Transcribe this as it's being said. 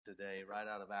today, right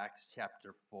out of Acts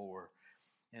chapter 4.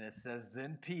 And it says,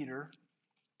 Then Peter,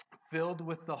 filled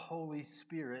with the Holy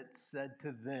Spirit, said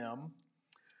to them,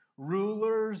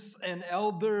 Rulers and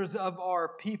elders of our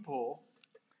people,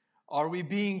 are we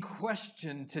being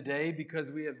questioned today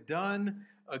because we have done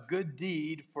a good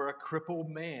deed for a crippled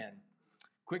man?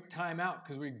 Quick time out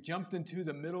because we've jumped into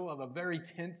the middle of a very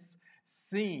tense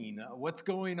scene. What's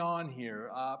going on here?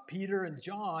 Peter and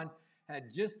John had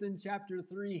just in chapter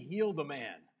 3 healed a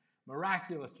man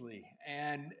miraculously,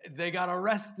 and they got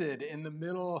arrested in the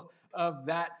middle of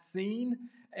that scene,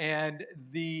 and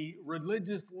the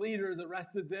religious leaders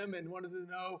arrested them and wanted to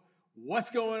know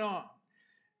what's going on.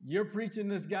 You're preaching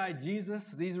this guy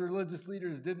Jesus. These religious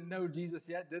leaders didn't know Jesus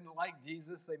yet, didn't like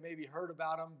Jesus. They maybe heard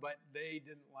about him, but they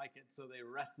didn't like it, so they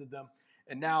arrested them.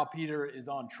 And now Peter is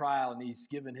on trial, and he's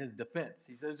given his defense.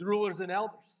 He says, Rulers and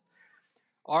elders,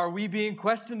 are we being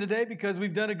questioned today because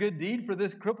we've done a good deed for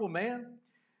this crippled man?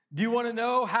 Do you want to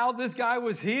know how this guy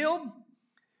was healed?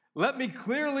 Let me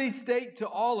clearly state to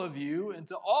all of you and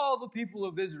to all the people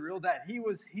of Israel that he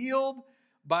was healed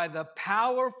by the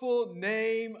powerful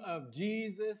name of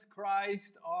Jesus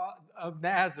Christ of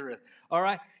Nazareth. All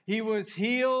right? He was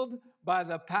healed by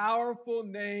the powerful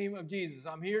name of Jesus.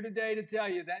 I'm here today to tell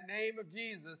you that name of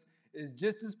Jesus is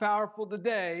just as powerful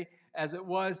today as it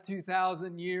was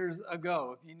 2,000 years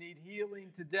ago. If you need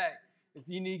healing today, if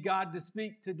you need God to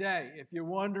speak today, if you're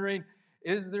wondering,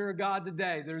 is there a God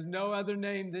today? There's no other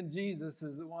name than Jesus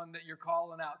is the one that you're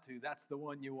calling out to. That's the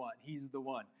one you want. He's the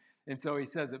one. And so he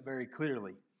says it very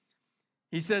clearly.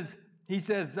 He says,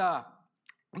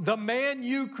 the man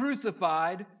you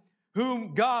crucified,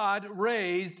 whom God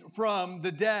raised from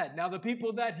the dead. Now, the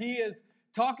people that he is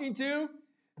talking to,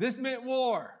 this meant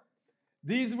war.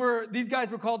 These guys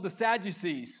were called the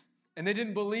Sadducees, and they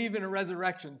didn't believe in a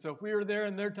resurrection. So if we were there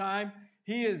in their time,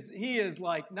 he is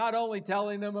like not only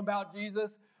telling them about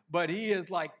Jesus, but he is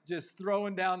like just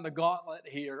throwing down the gauntlet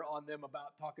here on them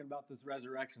about talking about this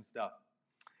resurrection stuff.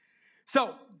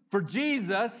 So, for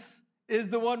Jesus is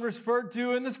the one referred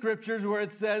to in the scriptures where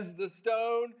it says the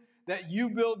stone that you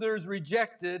builders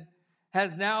rejected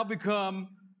has now become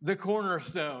the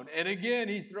cornerstone. And again,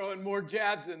 he's throwing more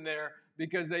jabs in there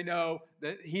because they know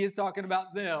that he is talking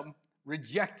about them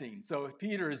rejecting. So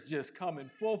Peter is just coming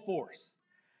full force.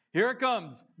 Here it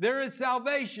comes. There is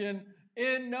salvation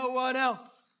in no one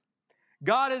else.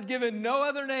 God has given no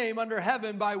other name under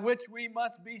heaven by which we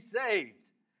must be saved.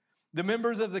 The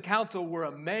members of the council were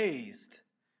amazed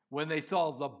when they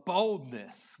saw the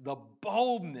boldness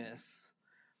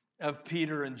of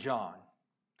Peter and John.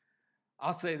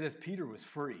 I'll say this, Peter was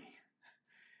free.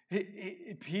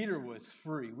 Peter was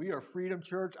free. We are Freedom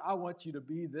Church. I want you to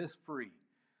be this free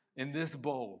and this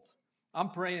bold. I'm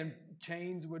praying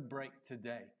chains would break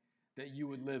today, that you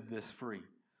would live this free.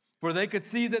 For they could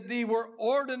see that they were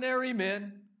ordinary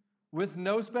men with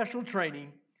no special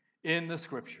training in the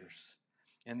scriptures.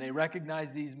 And they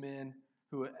recognized these men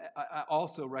who I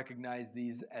also recognize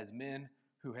these as men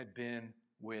who had been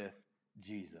with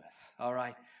Jesus. All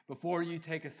right. Before you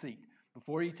take a seat,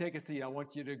 I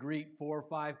want you to greet 4 or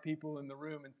 5 people in the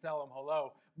room and tell them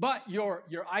hello. But your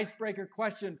icebreaker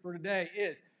question for today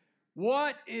is,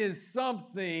 what is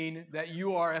something that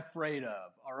you are afraid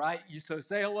of? All right. So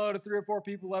say hello to 3 or 4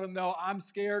 people. Let them know I'm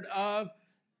scared of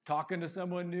talking to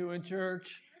someone new in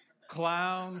church,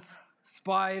 clowns,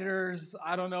 spiders,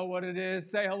 I don't know what it is.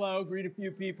 Say hello, greet a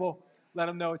few people, let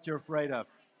them know what you're afraid of.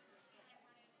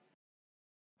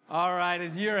 All right,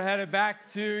 as you're headed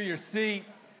back to your seat,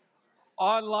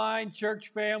 online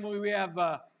church family, we have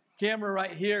a camera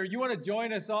right here. You want to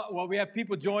join us? Well, we have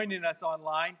people joining us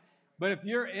online, but if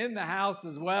you're in the house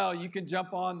as well, you can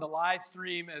jump on the live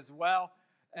stream as well,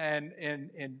 and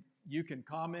you can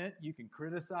comment, you can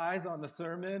criticize on the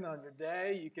sermon, on your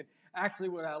day. You can actually,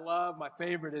 what I love, my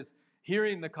favorite is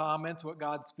hearing the comments, what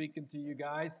God's speaking to you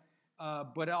guys,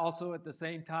 but also at the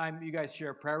same time, you guys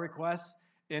share prayer requests.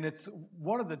 And it's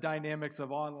one of the dynamics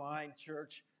of online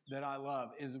church that I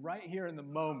love is right here in the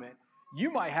moment.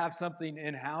 You might have something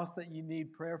in-house that you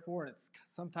need prayer for, and it's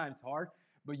sometimes hard,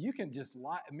 but you can just,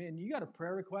 you got a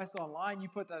prayer request online, you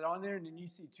put that on there, and then you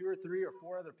see 2 or 3 or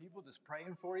 4 other people just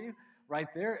praying for you right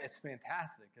there. It's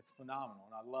fantastic. It's phenomenal,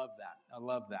 and I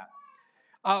love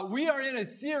that. We are in a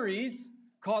series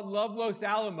called Love Los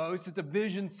Alamos. It's a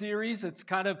vision series. It's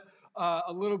kind of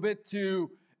a little bit to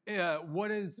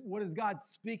what is God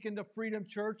speaking to Freedom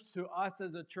Church, to us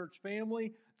as a church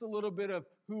family. It's a little bit of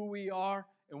who we are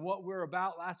and what we're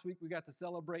about. Last week we got to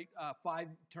celebrate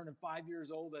turning 5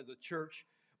 years old as a church.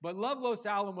 But Love Los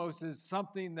Alamos is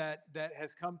something that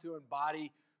has come to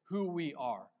embody who we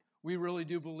are. We really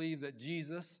do believe that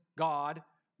Jesus, God,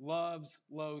 loves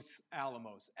Los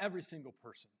Alamos, every single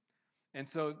person. And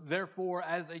so, therefore,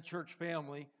 as a church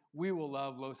family, we will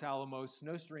love Los Alamos,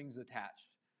 no strings attached.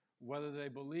 Whether they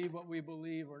believe what we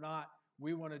believe or not,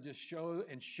 we want to just show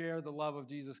and share the love of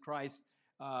Jesus Christ,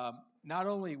 not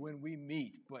only when we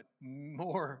meet, but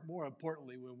more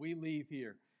importantly, when we leave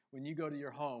here, when you go to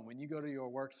your home, when you go to your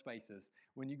workspaces,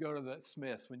 when you go to the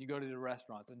Smiths, when you go to the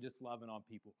restaurants, and just loving on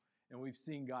people. And we've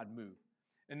seen God move.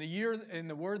 And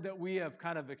the word that we have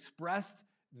kind of expressed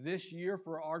this year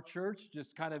for our church,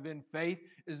 just kind of in faith,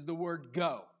 is the word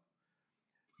go.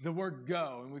 The word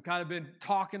go. And we've kind of been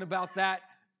talking about that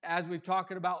as we've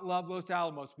talking about Love Los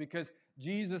Alamos, because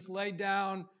Jesus laid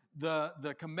down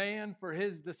the command for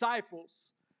his disciples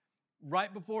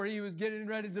right before he was getting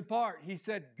ready to depart. He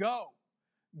said, go.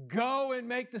 Go and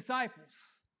make disciples,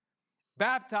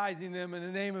 baptizing them in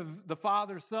the name of the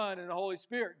Father, Son, and the Holy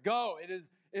Spirit. Go. It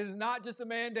is not just a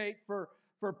mandate for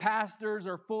pastors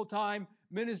or full-time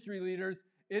ministry leaders.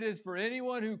 It is for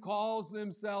anyone who calls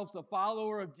themselves a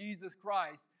follower of Jesus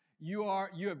Christ. You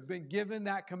have been given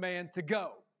that command to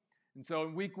go. And so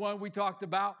in week 1, we talked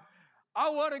about, I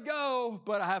want to go,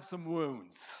 but I have some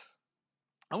wounds.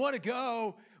 I want to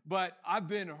go, but I've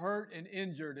been hurt and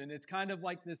injured, and it's kind of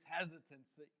like this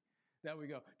hesitancy that we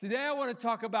go. Today I want to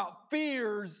talk about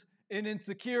fears and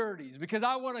insecurities, because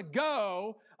I want to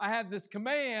go. I have this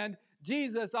command,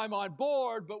 Jesus, I'm on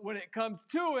board, but when it comes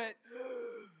to it,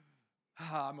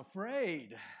 I'm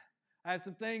afraid. I have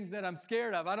some things that I'm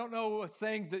scared of. I don't know what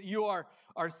things that you are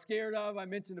scared of. I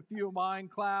mentioned a few of mine: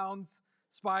 clowns,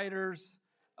 spiders,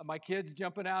 my kids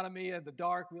jumping out at me in the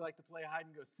dark. We like to play hide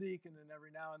and go seek, and then every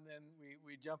now and then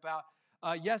we jump out.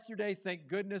 Yesterday, thank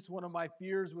goodness, one of my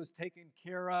fears was taken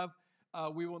care of.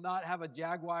 We will not have a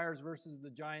Jaguars versus the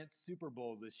Giants Super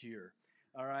Bowl this year.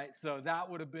 All right, so that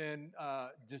would have been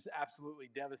just absolutely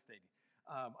devastating.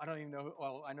 I don't even know.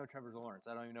 Well, I know Trevor Lawrence.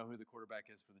 I don't even know who the quarterback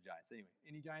is for the Giants. Anyway,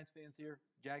 any Giants fans here?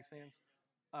 Jags fans?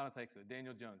 I don't think so.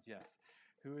 Daniel Jones, yes.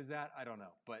 Who is that? I don't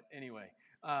know. But anyway,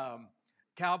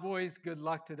 Cowboys, good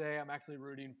luck today. I'm actually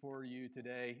rooting for you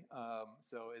today,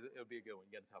 so it'll be a good one.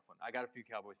 You got a tough one. I got a few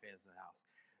Cowboys fans in the house.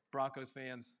 Broncos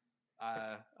fans,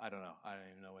 I don't know. I don't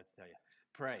even know what to tell you.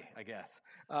 Pray, I guess.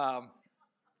 All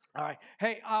right.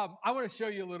 Hey, I want to show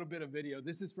you a little bit of video.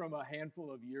 This is from a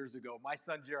handful of years ago. My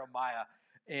son Jeremiah,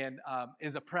 and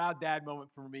is a proud dad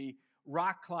moment for me.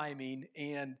 Rock climbing,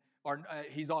 and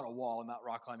he's on a wall, not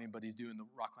rock climbing, but he's doing the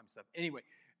rock climbing stuff. Anyway,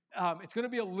 it's going to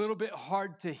be a little bit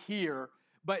hard to hear,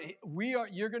 but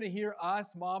you're going to hear us,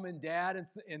 mom and dad, and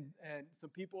some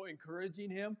people encouraging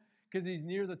him because he's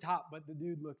near the top, but the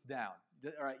dude looks down.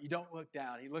 All right, you don't look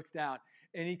down. He looks down,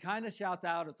 and he kind of shouts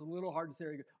out. It's a little hard to say.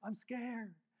 He goes, I'm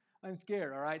scared. I'm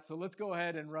scared. All right, so let's go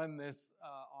ahead and run this,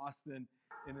 Austin,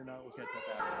 and then we'll catch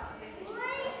up after.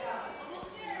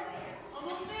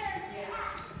 Almost there.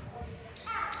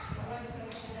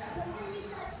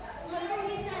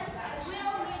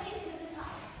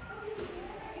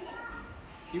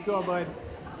 Keep going, bud.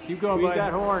 Keep going, bud. Squeeze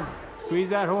that horn. Squeeze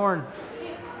that horn.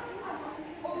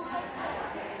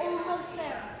 Almost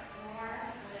there.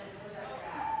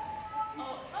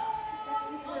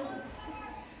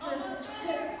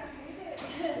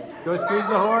 Go squeeze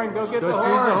the horn. Go get the horn.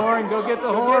 Squeeze the horn. Go get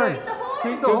the horn.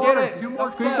 Squeeze the horn. Get it.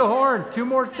 Squeeze the horn. 2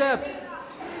 more steps.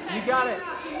 You got it.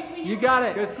 You got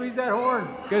it. Go squeeze that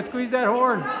horn. Go squeeze that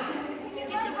horn.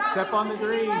 Step on the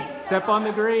green. Step on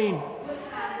the green.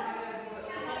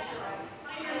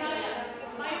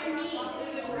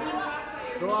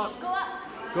 Go up. Go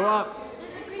up. Go up.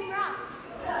 There's a green rock.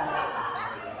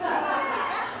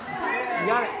 You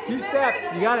got it. 2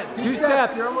 steps. You got it. 2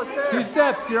 steps. You're almost there. 2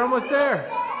 steps. You're almost there.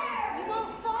 You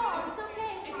won't fall. It's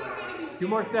okay. 2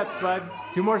 more steps, bud.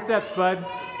 2 more steps, bud. You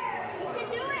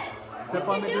can do it. Step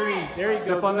on the green. There you go.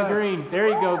 Step on the green. There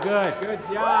you go. Good. Good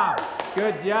job.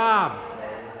 Good job.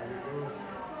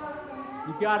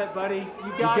 You got it, buddy.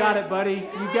 You got it, buddy.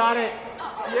 You got it.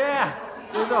 Yeah.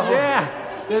 There's a hole.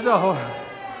 Yeah. There's a hole.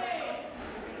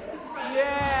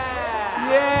 Yeah.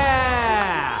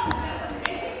 Yeah.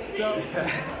 So,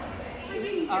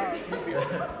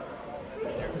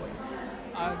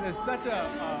 there's such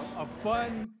a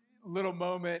fun little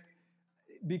moment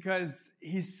because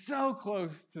he's so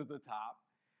close to the top.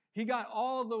 He got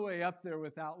all the way up there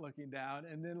without looking down,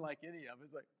 and then like any of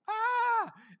us, like,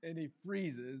 ah! And he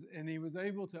freezes, and he was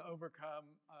able to overcome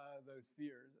those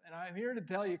fears. And I'm here to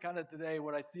tell you kind of today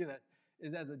what I see that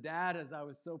is, as a dad, as I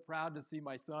was so proud to see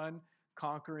my son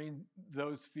conquering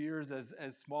those fears,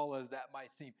 as small as that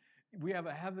might seem. We have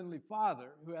a Heavenly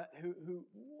Father who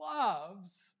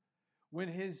loves when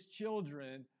his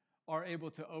children are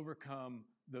able to overcome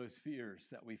those fears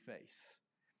that we face.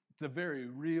 the very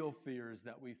real fears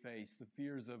that we face, the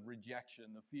fears of rejection,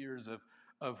 the fears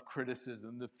of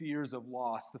criticism, the fears of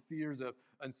loss, the fears of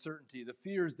uncertainty, the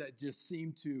fears that just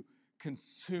seem to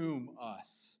consume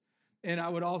us. And I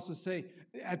would also say,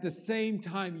 at the same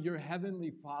time, your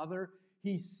Heavenly Father,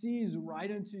 He sees right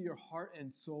into your heart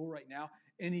and soul right now,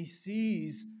 and He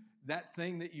sees that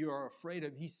thing that you are afraid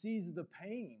of. He sees the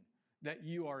pain that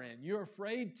you are in. You're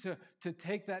afraid to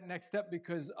take that next step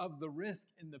because of the risk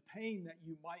and the pain that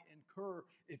you might incur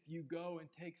if you go and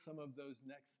take some of those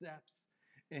next steps.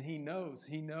 And He knows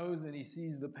and He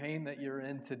sees the pain that you're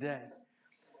in today.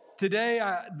 Today,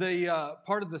 the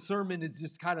part of the sermon is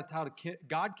just kind of titled,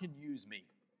 God Can Use Me.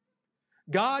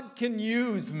 God can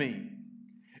use me.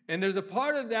 And there's a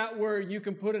part of that where you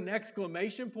can put an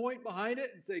exclamation point behind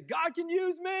it and say, God can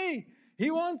use me. He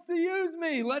wants to use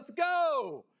me. Let's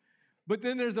go. But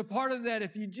then there's a part of that,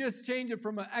 if you just change it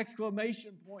from an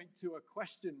exclamation point to a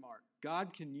question mark,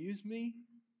 God can use me?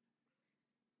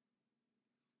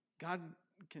 God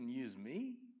can use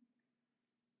me?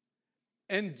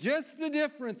 And just the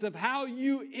difference of how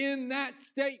you end that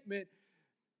statement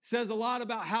says a lot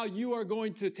about how you are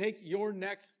going to take your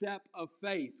next step of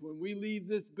faith when we leave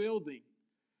this building.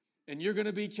 And you're going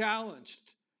to be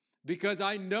challenged. Because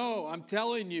I know, I'm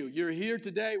telling you, you're here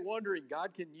today wondering,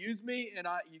 God can use me? And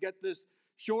you got this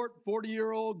short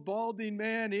 40-year-old balding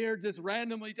man here just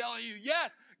randomly telling you,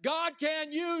 yes, God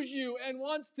can use you and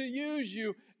wants to use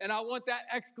you. And I want that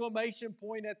exclamation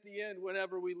point at the end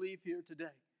whenever we leave here today.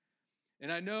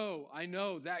 And I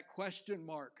know that question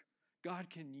mark, God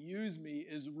can use me,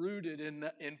 is rooted in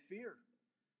fear.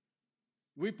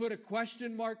 We put a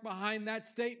question mark behind that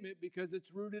statement because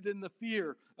it's rooted in the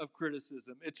fear of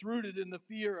criticism. It's rooted in the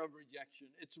fear of rejection.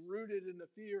 It's rooted in the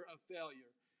fear of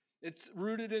failure. It's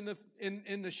rooted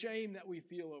in the shame that we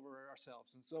feel over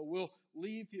ourselves. And so we'll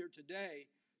leave here today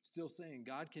still saying,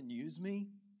 God can use me.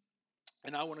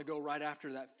 And I want to go right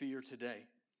after that fear today.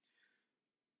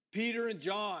 Peter and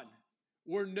John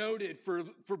were noted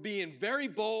for being very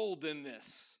bold in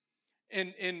this.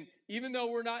 And even though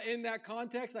we're not in that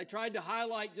context, I tried to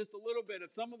highlight just a little bit of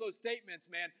some of those statements,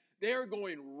 man. They're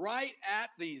going right at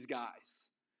these guys,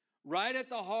 right at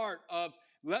the heart of,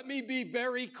 let me be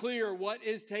very clear what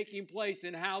is taking place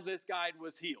and how this guy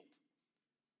was healed.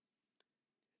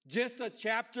 Just a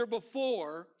chapter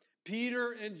before,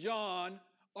 Peter and John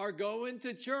are going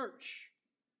to church.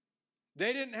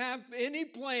 They didn't have any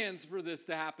plans for this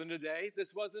to happen today.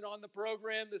 This wasn't on the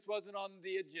program. This wasn't on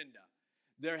the agenda.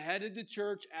 They're headed to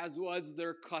church as was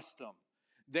their custom.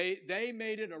 They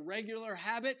made it a regular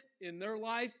habit in their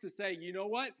lives to say, you know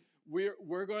what?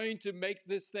 We're going to make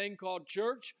this thing called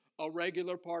church a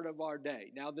regular part of our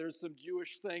day. Now, there's some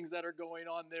Jewish things that are going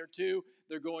on there too.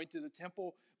 They're going to the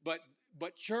temple. But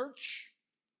church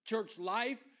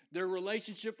life, their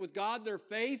relationship with God, their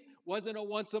faith, wasn't a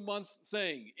once-a-month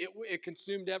thing. It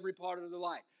consumed every part of their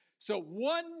life. So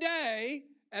one day,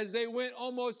 as they went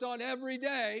almost on every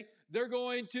day, they're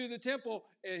going to the temple,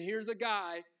 and here's a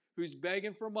guy who's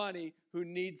begging for money, who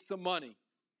needs some money.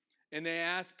 And they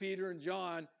asked Peter and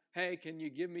John, hey, can you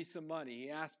give me some money? He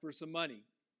asked for some money.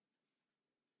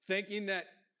 Thinking that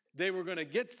they were going to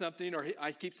get something, or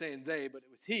I keep saying they, but it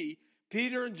was he.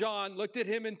 Peter and John looked at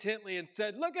him intently and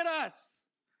said, look at us.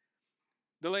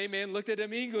 The lame man looked at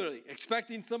him eagerly,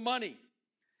 expecting some money.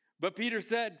 But Peter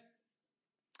said,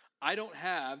 I don't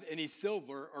have any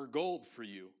silver or gold for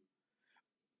you,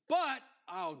 but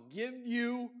I'll give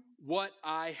you what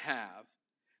I have.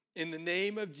 In the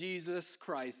name of Jesus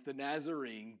Christ, the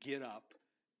Nazarene, get up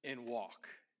and walk.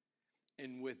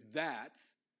 And with that,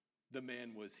 the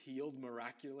man was healed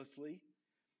miraculously,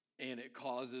 and it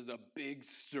causes a big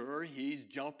stir. He's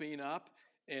jumping up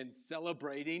and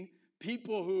celebrating.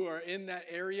 People who are in that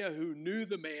area who knew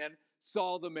the man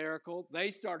saw the miracle.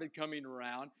 They started coming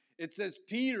around. It says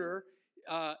Peter,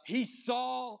 he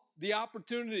saw the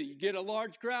opportunity. You get a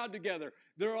large crowd together.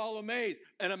 They're all amazed.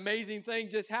 An amazing thing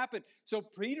just happened. So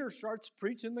Peter starts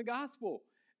preaching the gospel.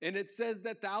 And it says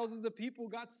that thousands of people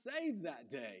got saved that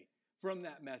day from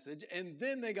that message. And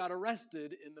then they got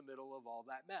arrested in the middle of all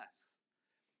that mess.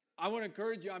 I want to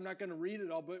encourage you, I'm not going to read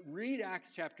it all, but read Acts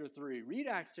chapter 3, read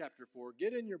Acts chapter 4,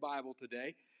 get in your Bible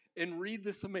today and read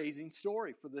this amazing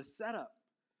story for this setup.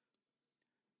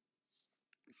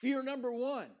 Fear number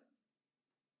one,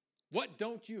 what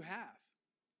don't you have?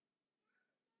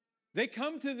 They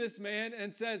come to this man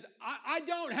and says, I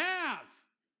don't have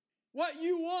what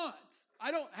you want.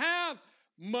 I don't have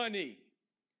money.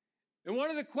 And one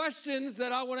of the questions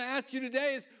that I want to ask you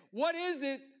today is, what is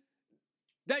it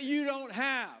that you don't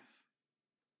have?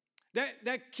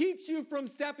 That keeps you from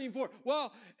stepping forward.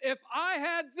 Well, if I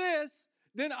had this,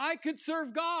 then I could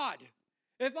serve God.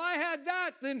 If I had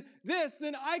that, then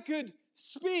I could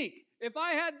speak. If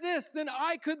I had this, then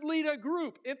I could lead a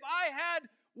group. If I had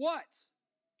what?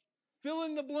 Fill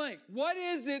in the blank. What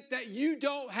is it that you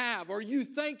don't have or you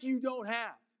think you don't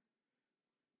have?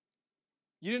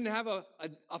 You didn't have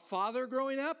a father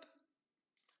growing up?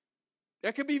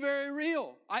 That could be very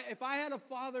real. If I had a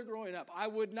father growing up, I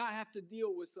would not have to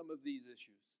deal with some of these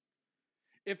issues.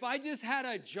 If I just had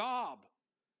a job,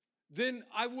 then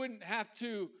I wouldn't have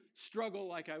to struggle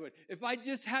like I would. If I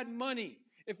just had money,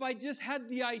 if I just had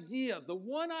the idea, the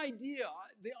one idea,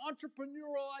 the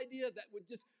entrepreneurial idea that would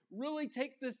just really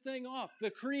take this thing off, the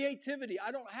creativity.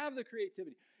 I don't have the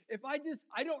creativity.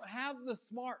 I don't have the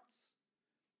smarts.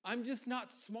 I'm just not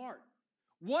smart.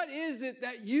 What is it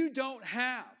that you don't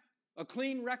have? A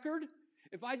clean record?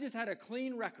 If I just had a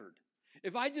clean record,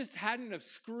 if I just hadn't have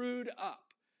screwed up,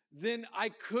 then I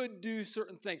could do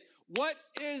certain things. What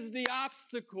is the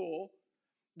obstacle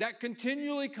that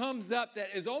continually comes up that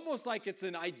is almost like it's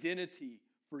an identity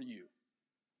for you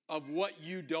of what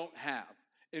you don't have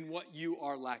and what you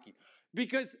are lacking?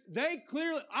 Because they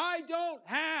clearly, I don't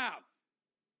have.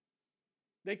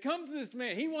 They come to this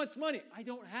man, he wants money. I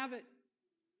don't have it.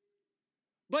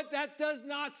 But that does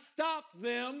not stop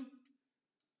them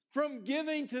from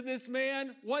giving to this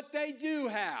man what they do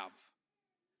have.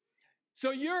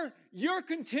 So your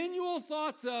continual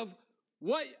thoughts of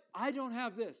what, I don't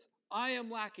have this, I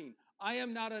am lacking, I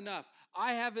am not enough,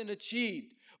 I haven't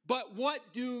achieved. But what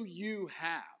do you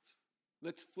have?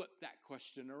 Let's flip that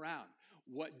question around.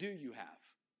 What do you have?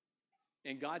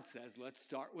 And God says, let's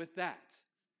start with that.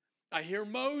 I hear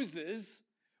Moses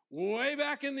way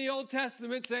back in the Old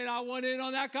Testament saying, I want in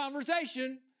on that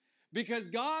conversation because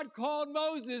God called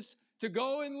Moses to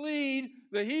go and lead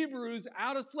the Hebrews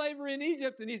out of slavery in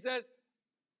Egypt. And he says,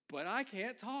 but I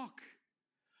can't talk.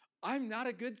 I'm not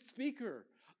a good speaker.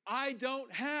 I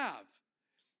don't have.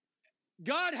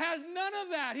 God has none of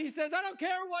that. He says, I don't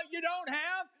care what you don't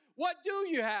have. What do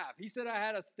you have? He said,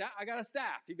 I got a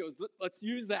staff. He goes, let's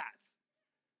use that.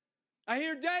 I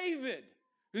hear David,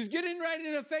 who's getting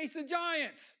ready to face a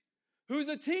giant, who's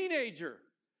a teenager,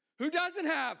 who doesn't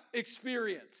have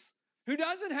experience, who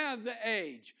doesn't have the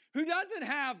age, who doesn't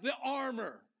have the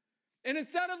armor. And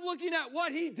instead of looking at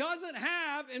what he doesn't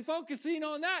have and focusing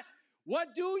on that,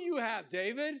 what do you have,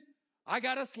 David? I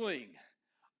got a sling.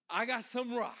 I got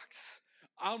some rocks.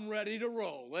 I'm ready to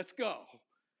roll. Let's go.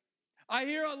 I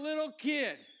hear a little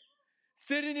kid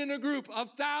sitting in a group of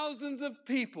thousands of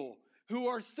people who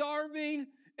are starving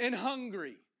and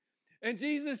hungry. And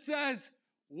Jesus says,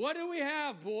 what do we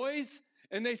have, boys?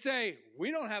 And they say,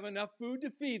 we don't have enough food to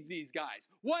feed these guys.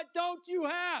 What don't you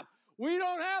have? We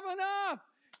don't have enough.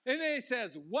 And then he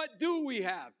says, what do we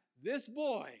have? This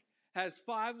boy has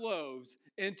 5 loaves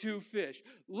and 2 fish.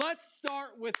 Let's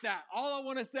start with that. All I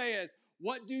want to say is,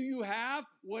 what do you have?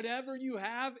 Whatever you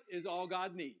have is all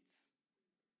God needs.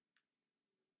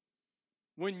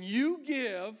 When you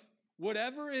give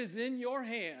whatever is in your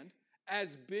hand, as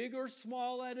big or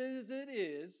small as it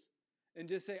is, and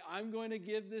just say, I'm going to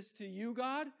give this to you,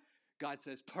 God, God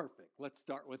says, perfect. Let's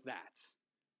start with that.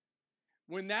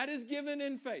 When that is given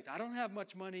in faith, I don't have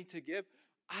much money to give.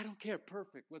 I don't care.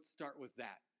 Perfect. Let's start with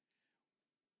that.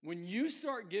 When you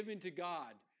start giving to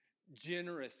God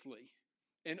generously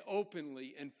and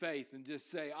openly in faith and just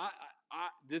say,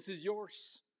 this is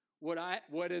yours.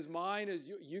 What is mine is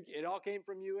you. It all came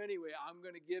from you anyway. I'm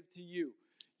going to give to you.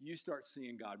 You start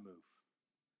seeing God move.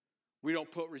 We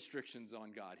don't put restrictions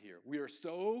on God here. We are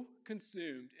so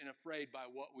consumed and afraid by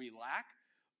what we lack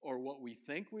or what we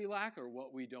think we lack or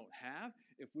what we don't have.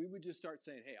 If we would just start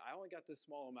saying, hey, I only got this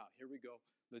small amount. Here we go.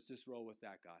 Let's just roll with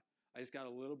that, God. I just got a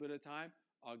little bit of time.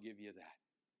 I'll give you that.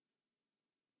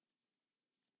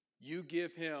 You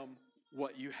give him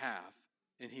what you have,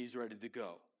 and he's ready to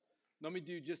go. Let me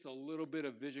do just a little bit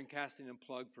of vision casting and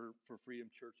plug for Freedom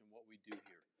Church and what we do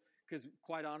here. Because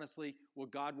quite honestly,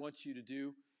 what God wants you to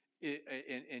do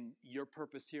and your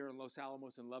purpose here in Los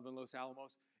Alamos and loving Los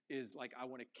Alamos is like, I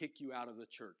want to kick you out of the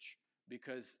church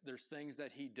because there's things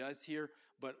that he does here,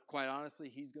 but quite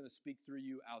honestly, he's going to speak through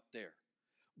you out there.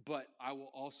 But I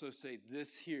will also say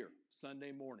this here,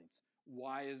 Sunday mornings.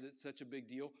 Why is it such a big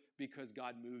deal? Because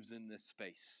God moves in this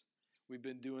space. We've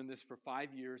been doing this for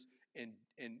 5 years, and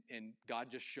God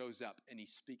just shows up, and he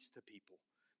speaks to people,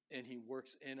 and he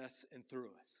works in us and through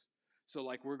us. So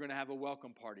like we're going to have a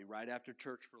welcome party right after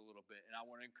church for a little bit, and I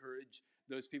want to encourage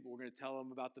those people. We're going to tell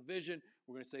them about the vision.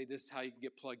 We're going to say this is how you can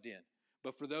get plugged in.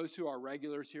 But for those who are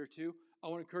regulars here too, I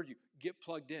want to encourage you, get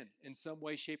plugged in some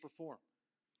way, shape, or form.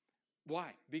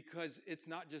 Why? Because it's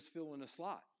not just filling a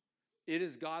slot. It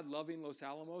is God loving Los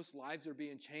Alamos. Lives are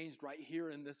being changed right here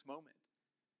in this moment.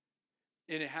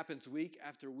 And it happens week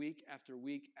after week after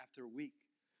week after week.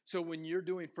 So when you're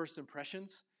doing first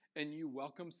impressions and you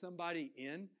welcome somebody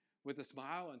in with a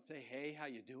smile and say, hey, how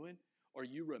you doing? Or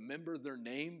you remember their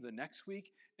name the next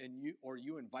week and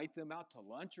you invite them out to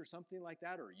lunch or something like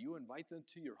that, or you invite them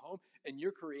to your home and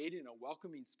you're creating a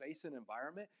welcoming space and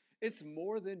environment, it's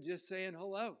more than just saying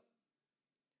hello.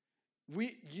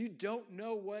 You don't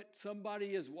know what somebody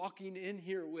is walking in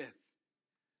here with.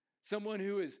 Someone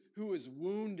who is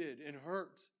wounded and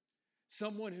hurt.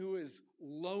 Someone who is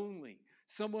lonely.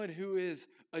 Someone who is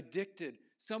addicted.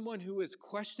 Someone who is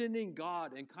questioning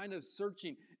God and kind of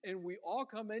searching. And we all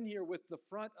come in here with the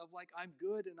front of like, I'm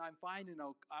good and I'm fine and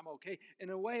I'm okay.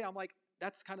 In a way, I'm like,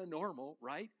 that's kind of normal,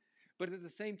 right? But at the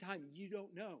same time, you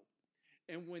don't know.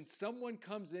 And when someone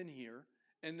comes in here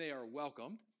and they are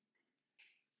welcomed,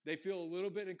 they feel a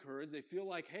little bit encouraged. They feel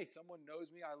like, hey, someone knows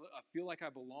me. I feel like I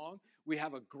belong. We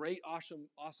have a great,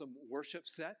 awesome worship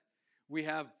set. We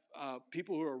have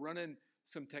people who are running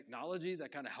some technology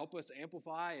that kind of help us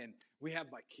amplify. And we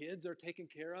have my kids are taken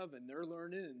care of, and they're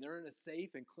learning, and they're in a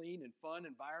safe and clean and fun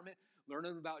environment,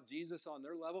 learning about Jesus on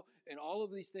their level. And all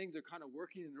of these things are kind of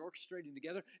working and orchestrating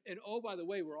together. And oh, by the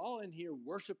way, we're all in here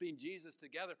worshiping Jesus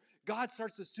together. God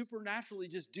starts to supernaturally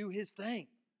just do his thing.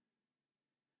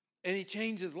 And he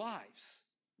changes lives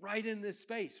right in this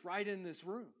space, right in this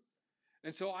room.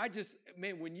 And so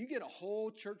when you get a whole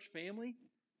church family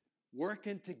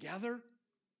working together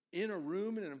in a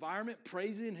room, in an environment,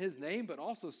 praising his name, but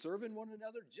also serving one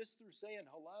another just through saying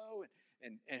hello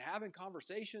and having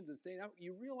conversations and staying out,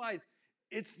 you realize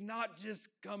it's not just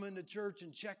coming to church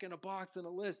and checking a box and a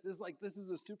list. This is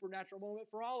a supernatural moment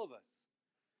for all of us.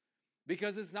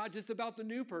 Because it's not just about the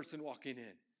new person walking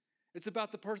in. It's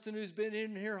about the person who's been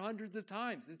in here hundreds of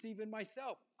times. It's even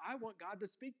myself. I want God to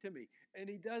speak to me, and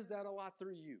he does that a lot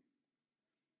through you.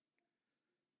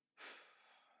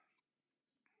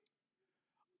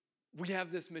 We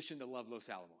have this mission to love Los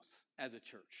Alamos as a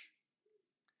church.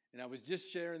 And I was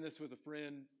just sharing this with a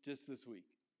friend just this week.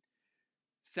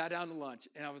 Sat down to lunch,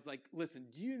 and I was like, listen,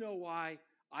 do you know why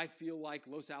I feel like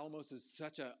Los Alamos is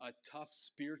such a tough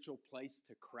spiritual place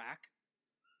to crack?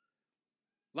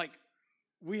 Like,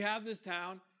 we have this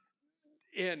town,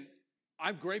 and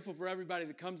I'm grateful for everybody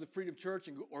that comes to Freedom Church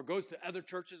or goes to other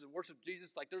churches and worships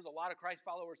Jesus. Like, there's a lot of Christ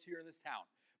followers here in this town.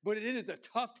 But it is a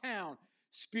tough town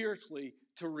spiritually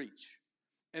to reach.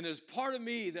 And there's part of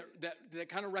me that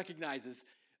kind of recognizes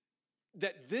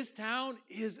that this town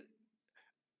is,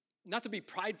 not to be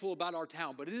prideful about our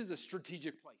town, but it is a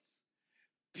strategic place.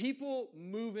 People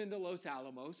move into Los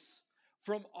Alamos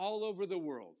from all over the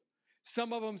world.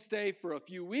 Some of them stay for a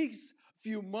few weeks,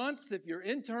 few months if you're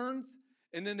interns,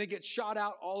 and then they get shot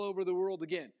out all over the world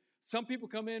again. Some people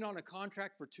come in on a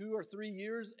contract for 2 or 3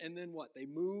 years, and then what? They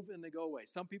move and they go away.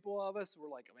 Some people of us were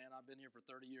like, man, I've been here for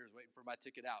 30 years waiting for my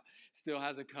ticket out. Still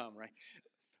hasn't come, right?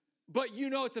 But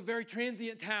it's a very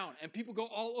transient town, and people go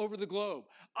all over the globe.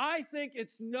 I think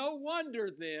it's no wonder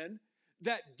then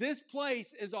that this place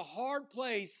is a hard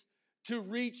place to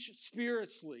reach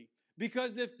spiritually.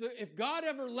 Because if God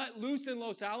ever let loose in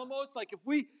Los Alamos, like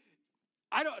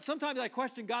sometimes I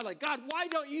question God, like, God, why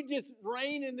don't you just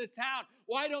reign in this town?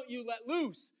 Why don't you let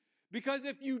loose? Because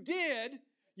if you did,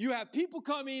 you have people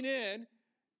coming in,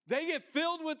 they get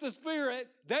filled with the Spirit,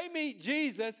 they meet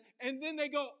Jesus, and then they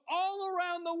go all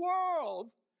around the world.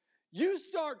 You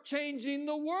start changing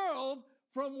the world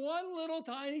from one little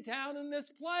tiny town in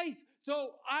this place.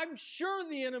 So I'm sure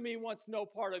the enemy wants no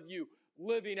part of you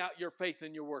living out your faith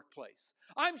in your workplace.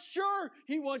 I'm sure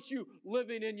he wants you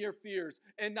living in your fears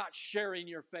and not sharing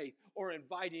your faith or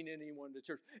inviting anyone to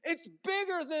church. It's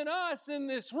bigger than us in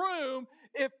this room.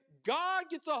 If God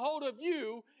gets a hold of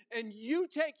you and you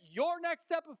take your next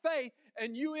step of faith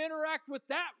and you interact with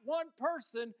that one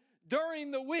person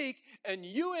during the week, and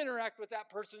you interact with that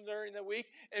person during the week,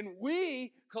 and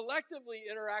we collectively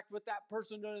interact with that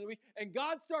person during the week, and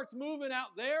God starts moving out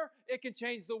there, it can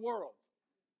change the world.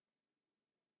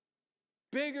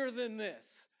 Bigger than this,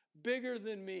 bigger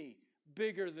than me,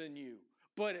 bigger than you.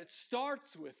 But it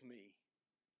starts with me.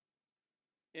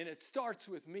 And it starts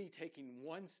with me taking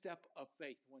one step of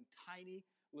faith, one tiny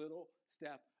little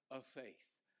step of faith.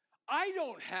 I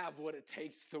don't have what it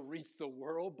takes to reach the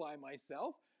world by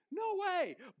myself. No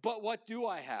way. But what do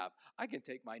I have? I can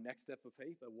take my next step of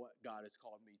faith of what God has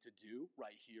called me to do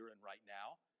right here and right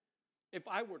now. If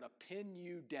I were to pin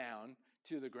you down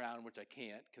to the ground, which I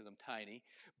can't because I'm tiny,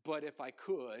 but if I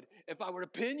were to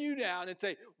pin you down and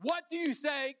say, what do you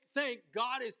think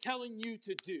God is telling you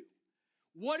to do?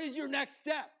 What is your next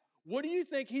step? What do you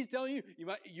think he's telling you?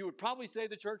 You would probably say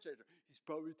the church says, he's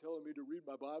probably telling me to read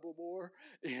my Bible more,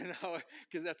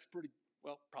 because that's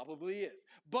probably is.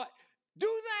 But do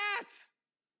that.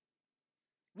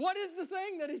 What is the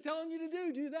thing that he's telling you to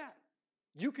do? Do that.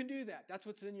 You can do that. That's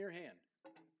what's in your hand.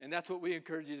 And that's what we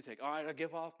encourage you to take. All right, I'll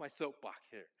give off my soapbox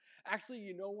here. Actually,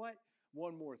 you know what?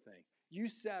 One more thing. You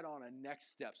sat on a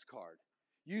next steps card.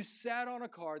 You sat on a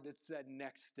card that said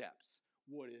next steps.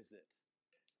 What is it?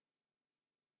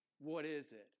 What is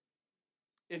it?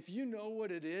 If you know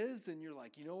what it is, and you're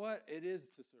like, you know what? It is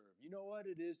to serve. You know what?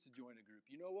 It is to join a group.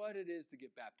 You know what? It is to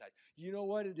get baptized. You know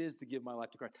what? It is to give my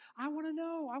life to Christ. I want to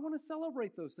know. I want to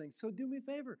celebrate those things. So do me a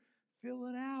favor. Fill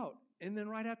it out. And then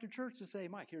right after church to say,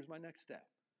 Mike, here's my next step.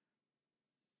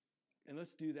 And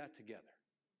let's do that together.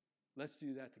 Let's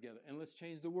do that together. And let's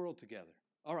change the world together.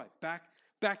 All right,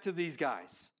 back to these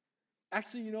guys.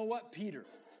 Actually, you know what? Peter.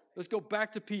 Let's go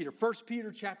back to Peter. 1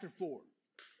 Peter chapter 4.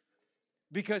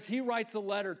 Because he writes a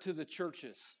letter to the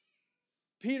churches.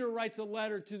 Peter writes a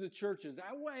letter to the churches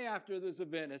way after this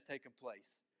event has taken place.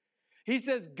 He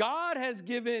says, God has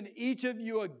given each of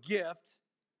you a gift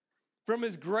from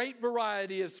his great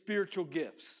variety of spiritual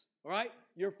gifts. All right?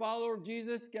 You're a follower of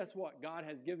Jesus. Guess what? God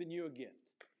has given you a gift.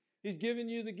 He's given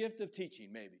you the gift of teaching,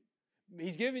 maybe.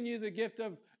 He's given you the gift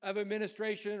of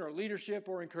administration or leadership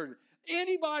or encouragement.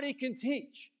 Anybody can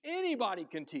teach. Anybody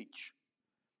can teach.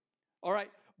 All right?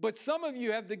 But some of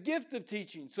you have the gift of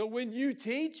teaching. So when you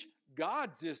teach, God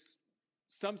just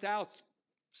somehow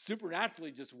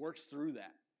supernaturally just works through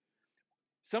that.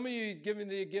 Some of you, he's given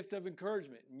the gift of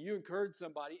encouragement. And you encourage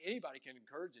somebody. Anybody can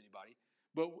encourage anybody.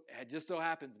 But it just so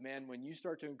happens, man, when you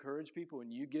start to encourage people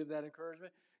and you give that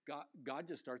encouragement, God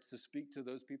just starts to speak to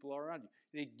those people all around you.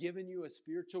 They've given you a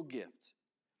spiritual gift.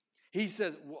 He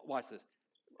says, watch this.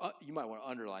 You might want to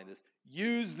underline this.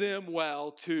 Use them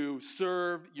well to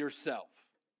serve yourself.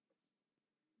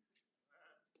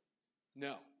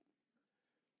 No.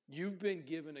 You've been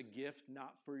given a gift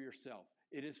not for yourself.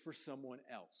 It is for someone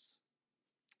else.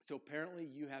 So apparently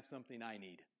you have something I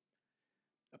need.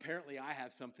 Apparently I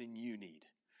have something you need.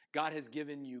 God has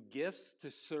given you gifts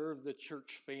to serve the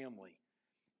church family.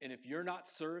 And if you're not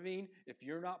serving, if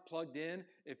you're not plugged in,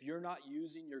 if you're not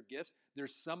using your gifts,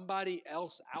 there's somebody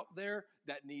else out there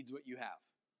that needs what you have.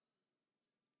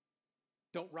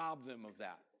 Don't rob them of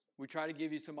that. We try to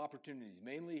give you some opportunities,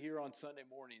 mainly here on Sunday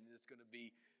morning. It's going to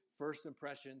be first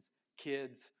impressions,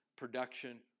 kids,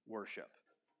 production, worship.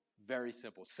 Very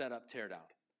simple. Set up, tear down.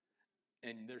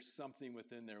 And there's something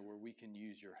within there where we can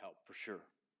use your help for sure.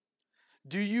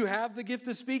 Do you have the gift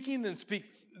of speaking? Then speak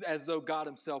as though God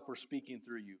himself were speaking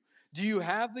through you. Do you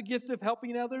have the gift of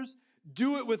helping others?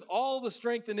 Do it with all the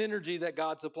strength and energy that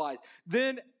God supplies.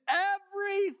 Then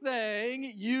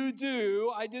everything you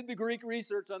do, I did the Greek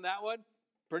research on that one,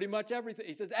 pretty much everything.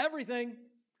 He says everything.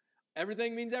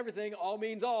 Everything means everything. All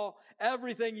means all.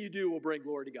 Everything you do will bring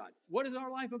glory to God. What is our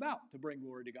life about? To bring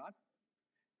glory to God.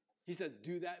 He says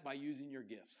do that by using your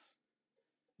gifts.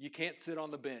 You can't sit on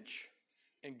the bench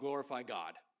and glorify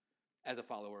God as a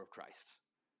follower of Christ.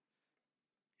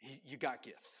 You got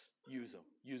gifts. Use them.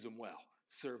 Use them well.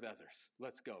 Serve others.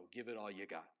 Let's go. Give it all you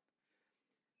got.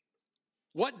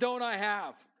 What don't I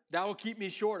have? That will keep me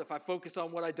short if I focus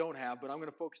on what I don't have, but I'm going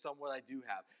to focus on what I do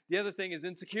have. The other thing is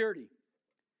insecurity.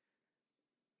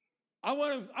 I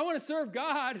want to serve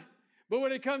God, but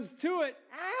when it comes to it,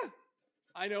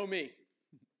 I know me.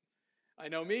 I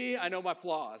know me. I know my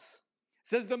flaws. It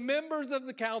says the members of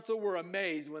the council were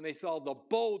amazed when they saw the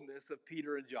boldness of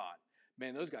Peter and John.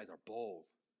 Man, those guys are bold.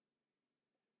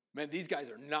 Man, these guys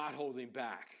are not holding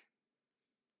back.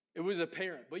 It was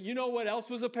apparent. But you know what else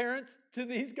was apparent to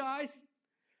these guys?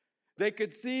 They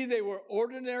could see they were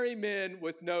ordinary men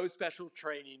with no special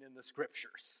training in the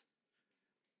scriptures.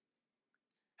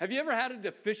 Have you ever had a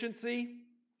deficiency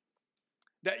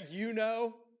that you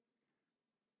know?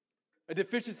 A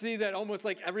deficiency that almost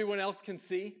like everyone else can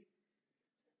see?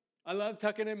 I love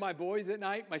tucking in my boys at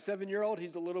night. My 7-year-old,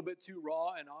 he's a little bit too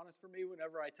raw and honest for me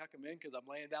whenever I tuck him in because I'm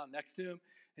laying down next to him.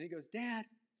 And he goes, Dad,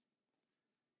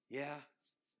 yeah,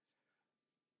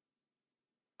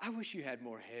 I wish you had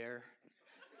more hair.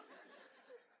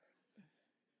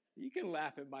 You can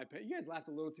laugh at my pain. You guys laughed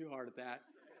a little too hard at that.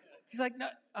 He's like, no.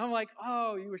 I'm like,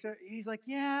 oh, you wish. He's like,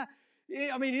 yeah.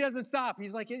 I mean, he doesn't stop.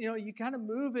 He's like, you kind of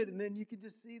move it and then you can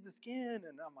just see the skin.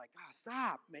 And I'm like, oh,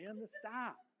 stop, man, just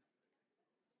stop.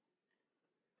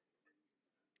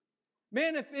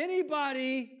 Man, if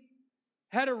anybody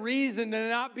had a reason to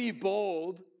not be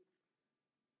bold,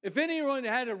 if anyone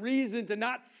had a reason to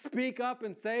not speak up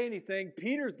and say anything,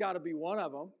 Peter's got to be one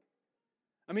of them.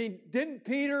 I mean, didn't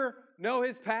Peter know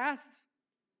his past?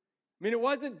 I mean, it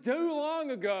wasn't too long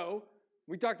ago.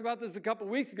 We talked about this a couple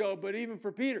weeks ago, but even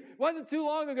for Peter, it wasn't too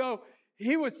long ago.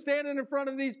 He was standing in front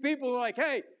of these people like,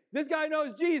 hey, this guy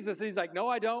knows Jesus. And he's like, no,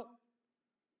 I don't.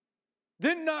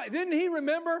 Didn't he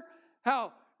remember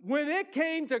how when it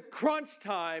came to crunch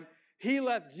time, he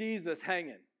left Jesus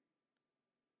hanging?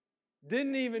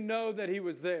 Didn't even know that he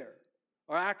was there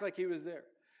or act like he was there.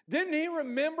 Didn't he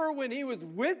remember when he was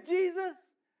with Jesus?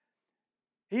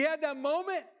 He had that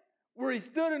moment where he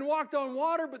stood and walked on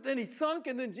water, but then he sunk,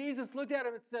 and then Jesus looked at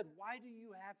him and said, why do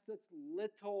you have such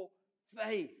little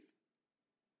faith?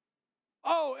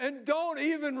 Oh, and don't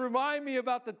even remind me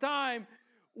about the time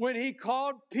when he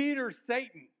called Peter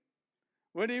Satan.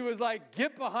 When he was like,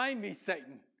 get behind me,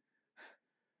 Satan.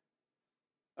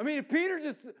 I mean, if Peter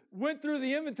just went through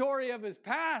the inventory of his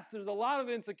past, there's a lot of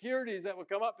insecurities that would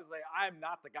come up and say, I'm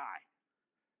not the guy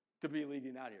to be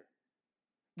leading out here.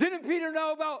 Didn't Peter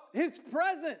know about his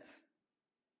presence?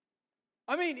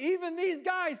 I mean, even these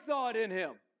guys saw it in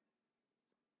him.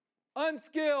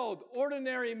 Unskilled,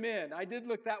 ordinary men. I did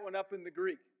look that one up in the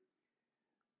Greek.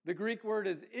 The Greek word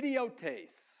is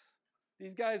idiotes.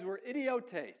 These guys were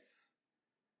idiotes.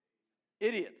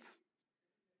 Idiots.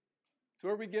 That's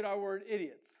where we get our word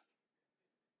idiots.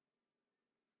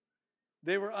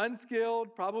 They were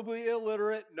unskilled, probably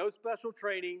illiterate, no special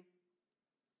training.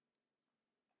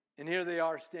 And here they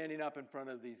are standing up in front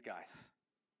of these guys.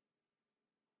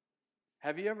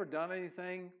 Have you ever done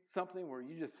something where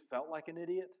you just felt like an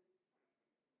idiot?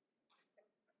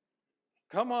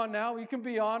 Come on now, you can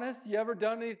be honest. You ever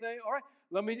done anything? All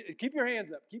right, keep your hands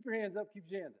up. Keep your hands up. Keep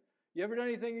your hands up. You ever done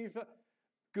anything you felt?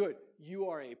 Good. You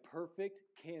are a perfect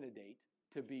candidate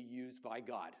to be used by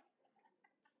God.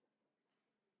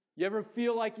 You ever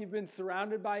feel like you've been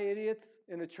surrounded by idiots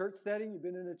in a church setting? You've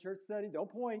been in a church setting?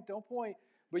 Don't point.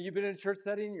 But you've been in a church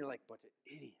setting and you're like, bunch of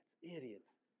idiots.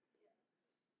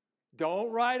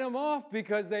 Don't write them off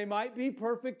because they might be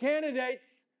perfect candidates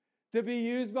to be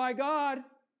used by God.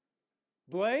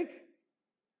 Blake,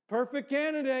 perfect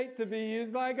candidate to be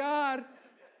used by God.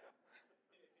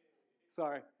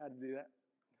 Sorry, had to do that.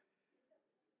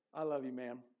 I love you,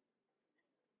 ma'am.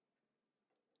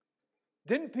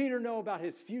 Didn't Peter know about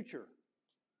his future?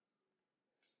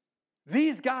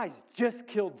 These guys just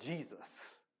killed Jesus,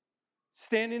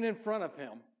 standing in front of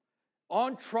him,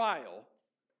 on trial.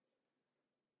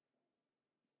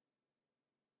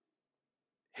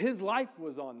 His life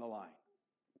was on the line.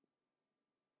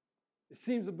 It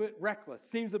seems a bit reckless,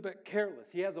 seems a bit careless.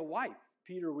 He has a wife.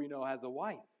 Peter, we know, has a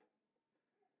wife.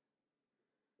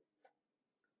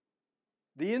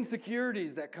 The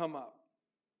insecurities that come up,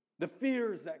 the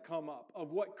fears that come up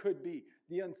of what could be,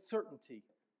 the uncertainty.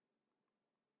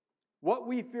 What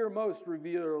we fear most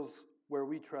reveals where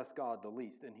we trust God the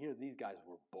least. And here these guys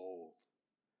were bold.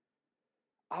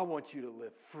 I want you to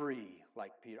live free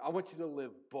like Peter. I want you to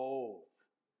live bold.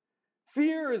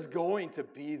 Fear is going to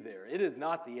be there. It is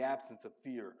not the absence of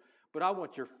fear. But I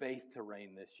want your faith to reign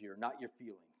this year, not your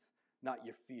feelings, not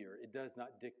your fear. It does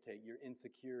not dictate. Your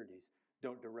insecurities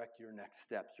don't direct your next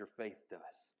steps. Your faith does.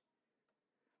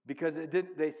 Because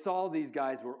they saw these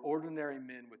guys were ordinary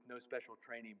men with no special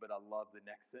training, but I love the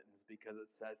next sentence because it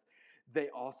says they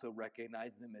also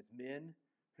recognized them as men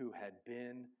who had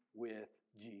been with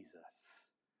Jesus.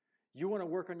 You want to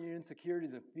work on your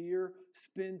insecurities and fear?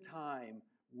 Spend time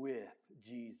with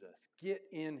Jesus. Get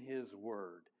in His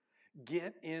Word.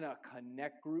 Get in a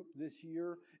connect group this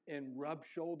year and rub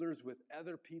shoulders with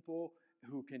other people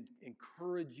who can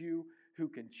encourage you, who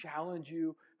can challenge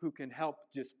you, who can help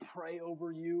just pray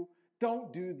over you.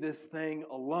 Don't do this thing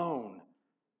alone.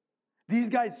 These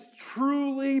guys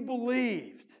truly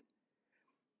believed,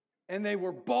 and they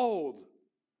were bold.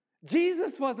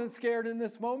 Jesus wasn't scared in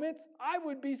this moment. I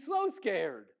would be so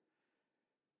scared.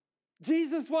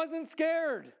 Jesus wasn't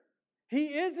scared. He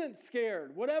isn't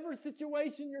scared. Whatever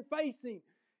situation you're facing,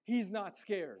 He's not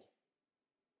scared.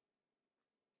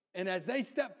 And as they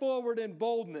step forward in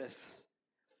boldness,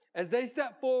 as they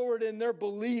step forward in their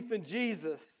belief in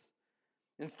Jesus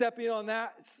and standing on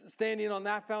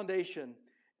that foundation,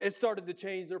 it started to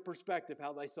change their perspective,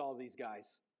 how they saw these guys.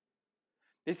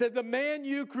 He said, the man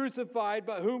you crucified,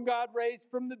 but whom God raised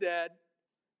from the dead,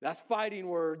 that's fighting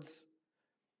words.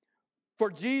 For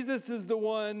Jesus is the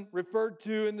one referred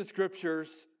to in the scriptures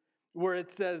where it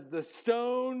says, the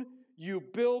stone you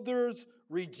builders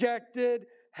rejected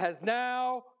has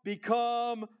now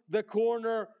become the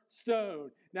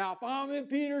cornerstone. Now, if I'm in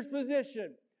Peter's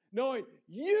position, knowing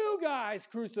you guys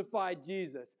crucified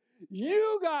Jesus,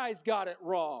 you guys got it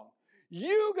wrong.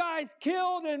 You guys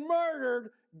killed and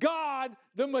murdered God,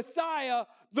 the Messiah,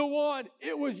 the one,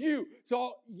 it was you.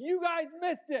 So you guys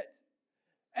missed it.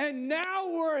 And now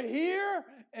we're here,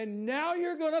 and now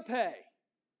you're going to pay.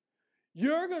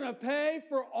 You're going to pay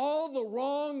for all the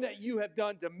wrong that you have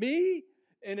done to me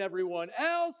and everyone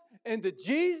else and to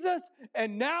Jesus,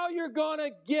 and now you're going to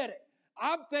get it.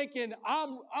 I'm thinking,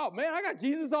 oh man, I got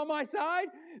Jesus on my side.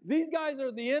 These guys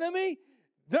are the enemy.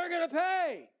 They're going to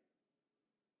pay.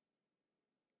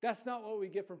 That's not what we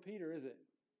get from Peter, is it?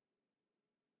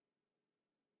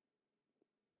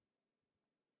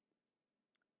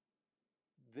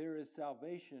 There is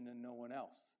salvation in no one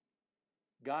else.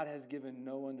 God has given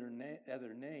no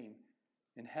other name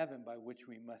in heaven by which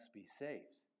we must be saved.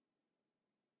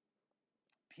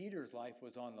 Peter's life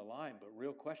was on the line, but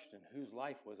real question, whose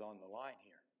life was on the line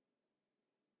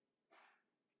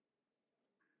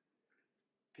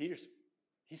here?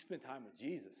 He spent time with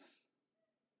Jesus.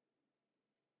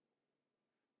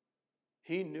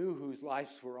 He knew whose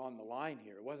lives were on the line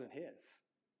here. It wasn't his.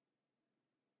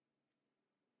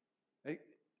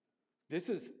 This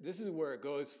is where it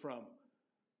goes from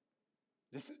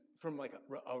like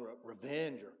a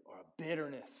revenge or a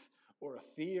bitterness or a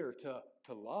fear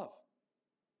to love.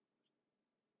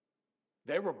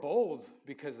 They were bold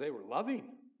because they were loving.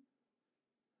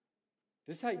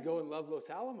 This is how you go and love Los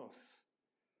Alamos.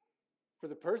 For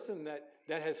the person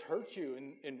that has hurt you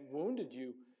and wounded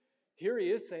you, here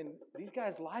he is saying, these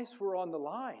guys' lives were on the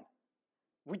line.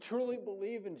 We truly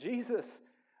believe in Jesus.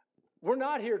 We're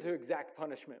not here to exact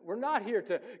punishment. We're not here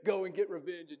to go and get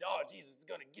revenge and, oh, Jesus is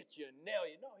going to get you and nail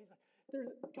you. No, he's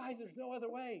like, there's no other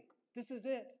way. This is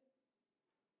it.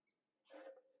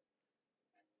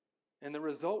 And the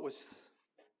result was,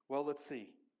 well, let's see.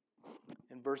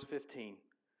 In verse 15,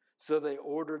 so they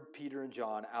ordered Peter and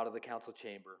John out of the council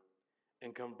chamber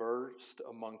and conversed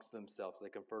amongst themselves. They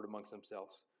conferred amongst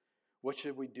themselves. What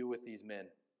should we do with these men?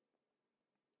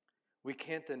 We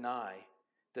can't deny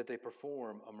that they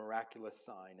perform a miraculous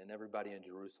sign, and everybody in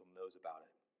Jerusalem knows about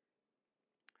it.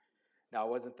 Now, I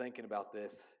wasn't thinking about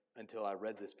this until I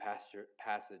read this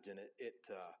passage, and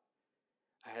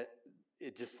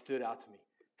it just stood out to me.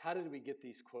 How did we get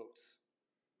these quotes?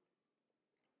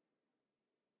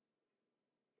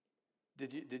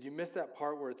 Did you miss that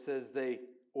part where it says they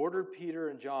ordered Peter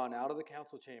and John out of the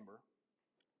council chamber,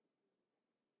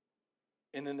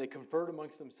 and then they conferred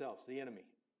amongst themselves, the enemy.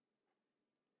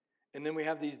 And then we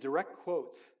have these direct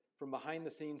quotes from behind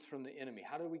the scenes from the enemy.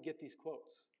 How did we get these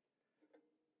quotes?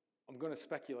 I'm going to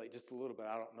speculate just a little bit.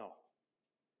 I don't know.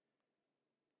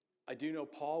 I do know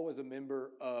Paul was a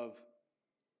member of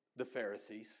the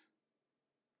Pharisees.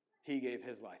 He gave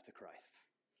his life to Christ.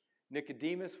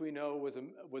 Nicodemus, we know,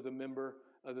 was a member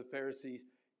of the Pharisees.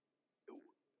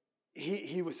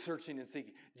 He was searching and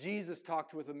seeking. Jesus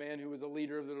talked with a man who was a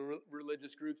leader of the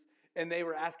religious groups, and they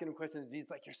were asking him questions. Jesus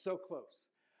like, you're so close.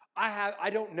 I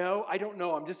don't know.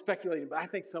 I'm just speculating, but I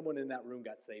think someone in that room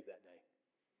got saved that day.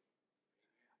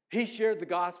 He shared the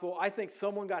gospel. I think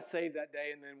someone got saved that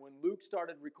day, and then when Luke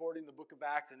started recording the book of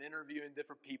Acts and interviewing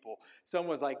different people, someone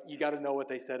was like, you got to know what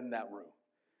they said in that room.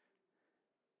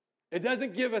 It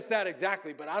doesn't give us that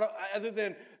exactly, but other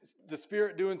than the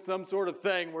Spirit doing some sort of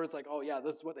thing where it's like, oh yeah,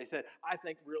 this is what they said. I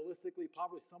think realistically,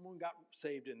 probably someone got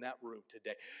saved in that room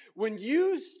today. When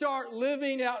you start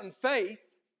living out in faith,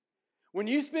 when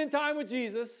you spend time with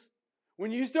Jesus,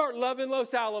 when you start loving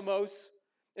Los Alamos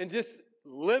and just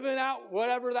living out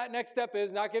whatever that next step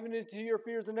is, not giving in to your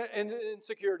fears and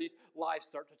insecurities, lives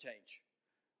start to change.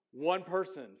 One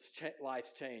person's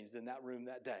life's changed in that room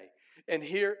that day. And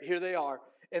here they are.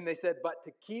 And they said, but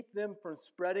to keep them from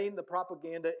spreading the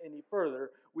propaganda any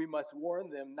further, we must warn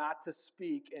them not to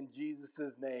speak in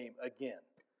Jesus' name again.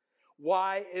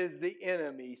 Why is the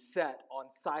enemy set on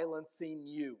silencing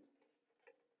you?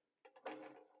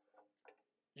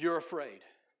 You're afraid.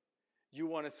 You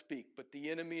want to speak, but the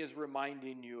enemy is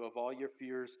reminding you of all your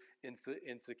fears and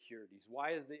insecurities.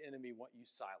 Why does the enemy want you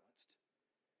silenced?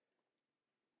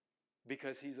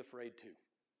 Because he's afraid too.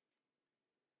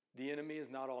 The enemy is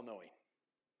not all-knowing.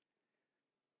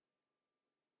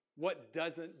 What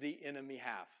doesn't the enemy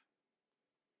have?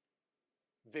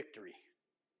 Victory.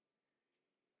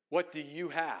 What do you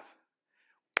have?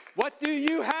 What do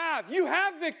you have? You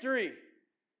have victory.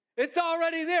 It's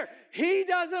already there. He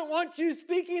doesn't want you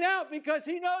speaking out because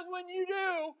he knows when you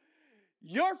do,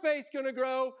 your faith's going to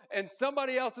grow and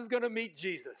somebody else is going to meet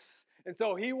Jesus. And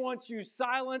so he wants you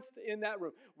silenced in that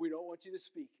room. We don't want you to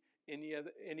speak any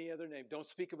other name. Don't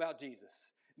speak about Jesus.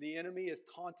 The enemy is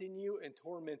taunting you and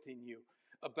tormenting you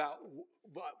about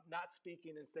not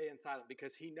speaking and staying silent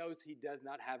because he knows he does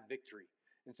not have victory.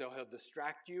 And so he'll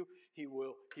distract you. He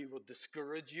will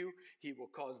discourage you. He will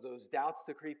cause those doubts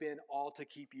to creep in, all to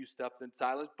keep you stuffed in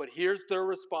silence. But here's their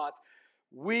response.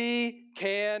 We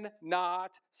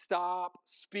cannot stop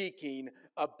speaking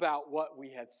about what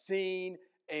we have seen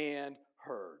and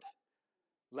heard.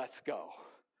 Let's go.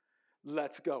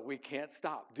 Let's go. We can't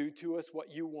stop. Do to us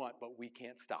what you want, but we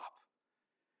can't stop.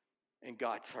 And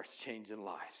God starts changing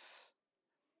lives.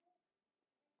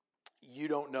 You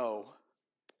don't know,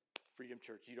 Freedom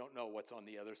Church, you don't know what's on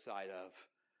the other side of,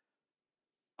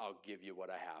 I'll give you what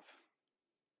I have.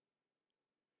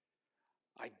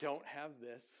 I don't have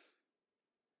this.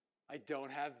 I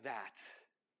don't have that.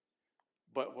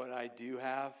 But what I do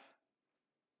have,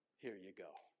 here you go.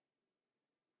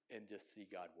 And just see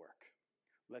God work.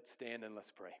 Let's stand and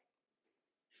let's pray.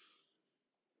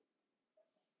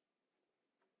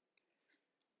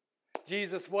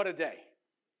 Jesus, what a day.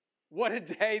 What a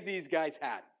day these guys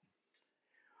had.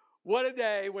 What a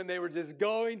day when they were just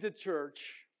going to church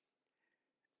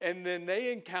and then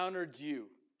they encountered you,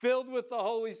 filled with the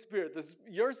Holy Spirit.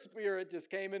 Your Spirit just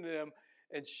came into them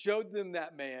and showed them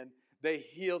that man. They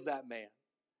healed that man.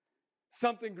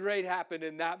 Something great happened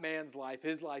in that man's life.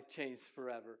 His life changed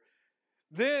forever.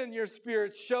 Then your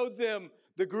Spirit showed them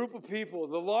the group of people,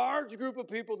 the large group of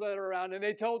people that are around, and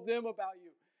they told them about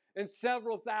you. And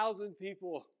several thousand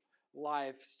people,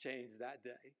 lives changed that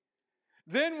day.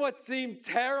 Then what seemed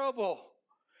terrible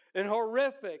and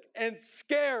horrific and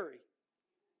scary,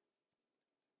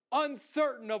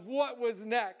 uncertain of what was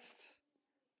next,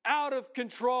 out of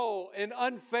control and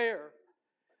unfair,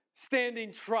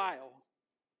 standing trial.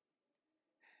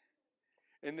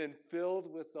 And then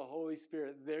filled with the Holy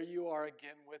Spirit, there you are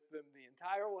again with them the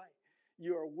entire way.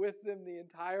 You are with them the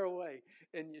entire way.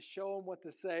 And you show them what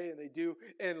to say, and they do,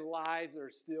 and lives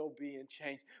are still being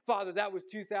changed. Father, that was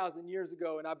 2,000 years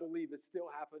ago, and I believe it's still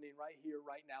happening right here,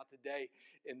 right now, today,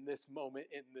 in this moment,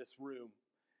 in this room.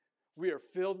 We are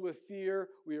filled with fear.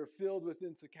 We are filled with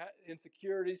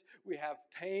insecurities. We have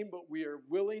pain, but we are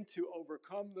willing to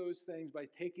overcome those things by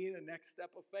taking a next step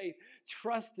of faith,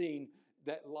 trusting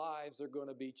that lives are going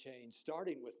to be changed,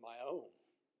 starting with my own.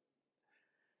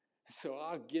 So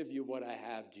I'll give you what I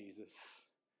have, Jesus.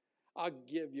 I'll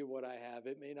give you what I have.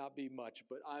 It may not be much,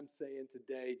 but I'm saying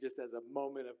today, just as a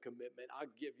moment of commitment,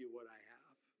 I'll give you what I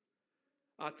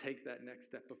have. I'll take that next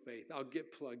step of faith. I'll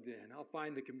get plugged in. I'll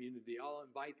find the community. I'll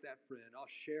invite that friend. I'll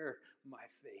share my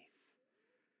faith.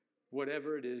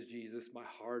 Whatever it is, Jesus, my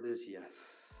heart is yes.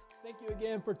 Thank you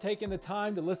again for taking the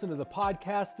time to listen to the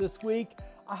podcast this week.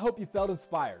 I hope you felt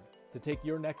inspired to take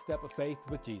your next step of faith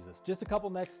with Jesus. Just a couple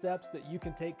next steps that you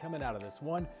can take coming out of this.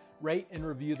 One, rate and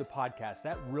review the podcast.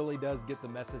 That really does get the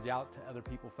message out to other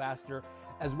people faster,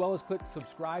 as well as click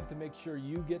subscribe to make sure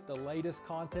you get the latest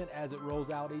content as it rolls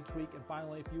out each week. And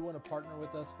finally, if you want to partner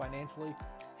with us financially,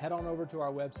 head on over to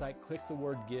our website, click the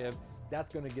word give.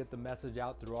 That's going to get the message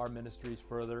out through our ministries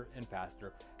further and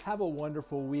faster. Have a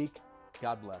wonderful week.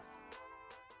 God bless.